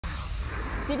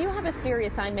Did you have a scary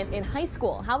assignment in high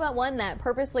school? How about one that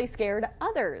purposely scared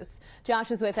others?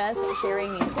 Josh is with us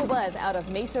sharing the school buzz out of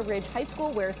Mesa Ridge High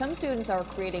School, where some students are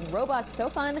creating robots so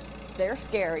fun they're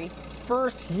scary.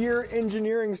 First-year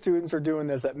engineering students are doing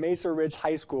this at Mesa Ridge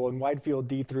High School in Whitefield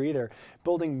D3. They're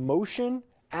building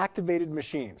motion-activated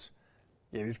machines.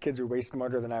 Yeah, these kids are way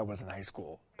smarter than I was in high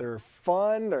school. They're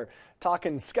fun. They're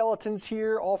talking skeletons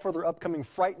here, all for their upcoming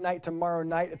Fright Night tomorrow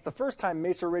night. It's the first time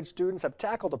Mesa Ridge students have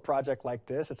tackled a project like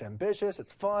this. It's ambitious,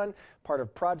 it's fun, part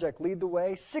of Project Lead the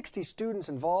Way. 60 students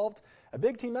involved, a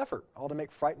big team effort, all to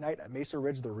make Fright Night at Mesa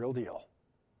Ridge the real deal.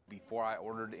 Before I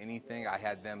ordered anything, I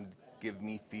had them give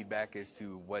me feedback as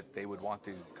to what they would want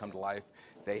to come to life.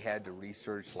 They had to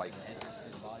research like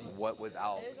what was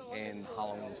out in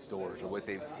Halloween stores or what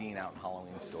they've seen out in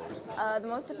Halloween stores. The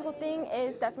most difficult thing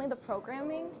is definitely the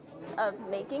programming of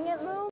making it move.